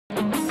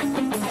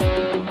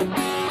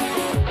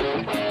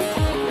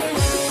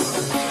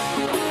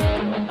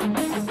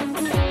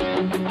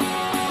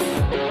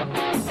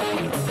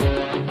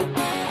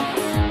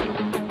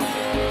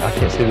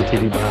see the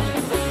TV behind me.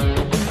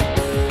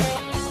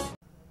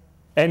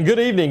 And good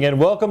evening and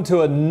welcome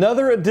to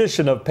another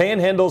edition of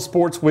Panhandle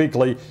Sports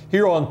Weekly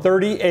here on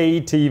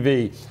 30A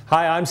TV.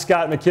 Hi, I'm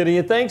Scott McKinney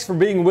and thanks for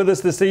being with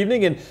us this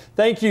evening, and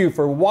thank you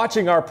for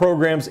watching our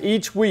programs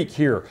each week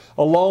here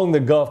along the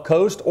Gulf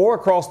Coast or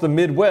across the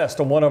Midwest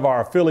on one of our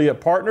affiliate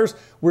partners.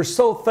 We're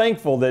so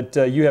thankful that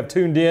you have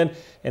tuned in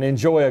and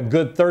enjoy a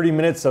good 30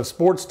 minutes of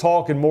sports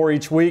talk and more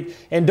each week.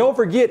 And don't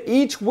forget,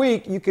 each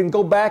week you can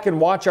go back and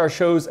watch our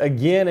shows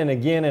again and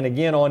again and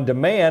again on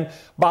demand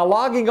by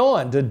logging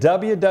on to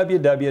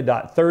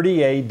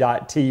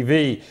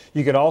www.30a.tv.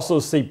 You can also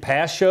see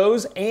past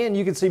shows, and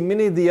you can see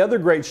many of the other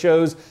great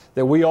shows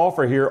that we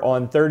offer here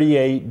on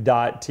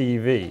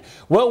 30a.tv.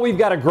 Well, we've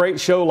got a great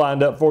show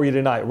lined up for you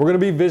tonight. We're going to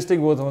be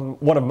visiting with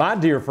one of my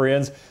dear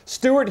friends,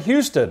 Stuart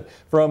Houston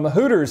from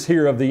Hooters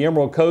here of the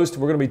Emerald Coast.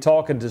 We're going to be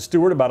talking to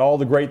Stuart about all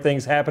the great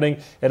things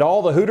happening at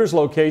all the Hooters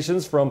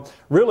locations from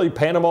really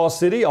Panama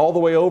City all the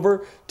way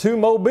over to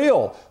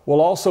Mobile.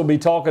 We'll also be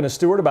talking to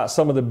Stuart about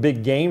some of the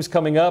big games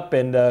coming up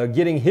and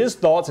getting his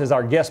thoughts as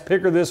our guest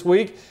picker this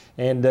week,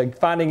 and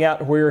finding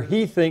out where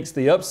he thinks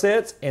the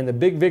upsets and the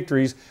big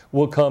victories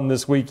will come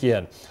this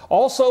weekend.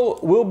 Also,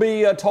 we'll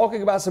be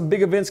talking about some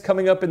big events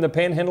coming up in the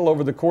Panhandle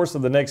over the course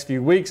of the next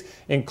few weeks,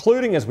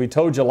 including, as we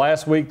told you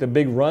last week, the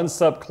big Run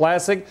Sup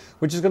Classic,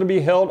 which is going to be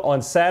held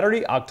on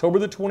Saturday, October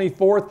the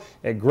 24th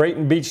at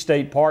Grayton Beach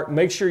State Park.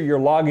 Make sure you're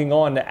logging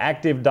on to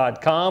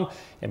active.com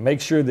and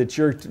make sure that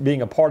you're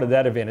being a part of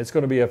that event. It's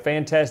going to be a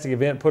fantastic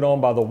event put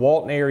on by the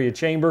Walton Area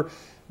Chamber.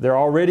 They're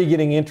already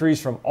getting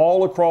entries from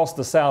all across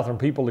the South from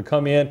people to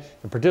come in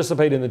and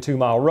participate in the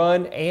 2-mile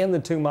run and the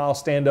 2-mile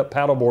stand-up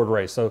paddleboard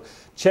race. So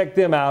check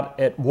them out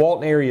at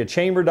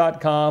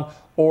waltonareachamber.com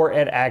or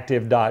at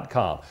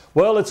active.com.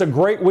 Well, it's a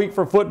great week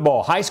for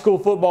football. High school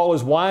football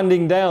is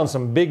winding down.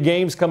 Some big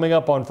games coming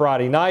up on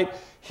Friday night.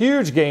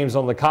 Huge games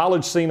on the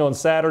college scene on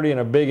Saturday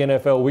and a big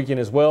NFL weekend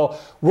as well.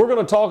 We're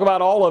going to talk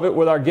about all of it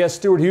with our guest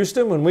Stuart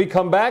Houston. When we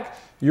come back,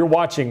 you're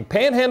watching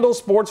Panhandle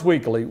Sports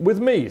Weekly with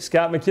me,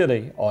 Scott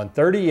McKinney, on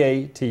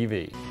 30A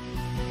TV.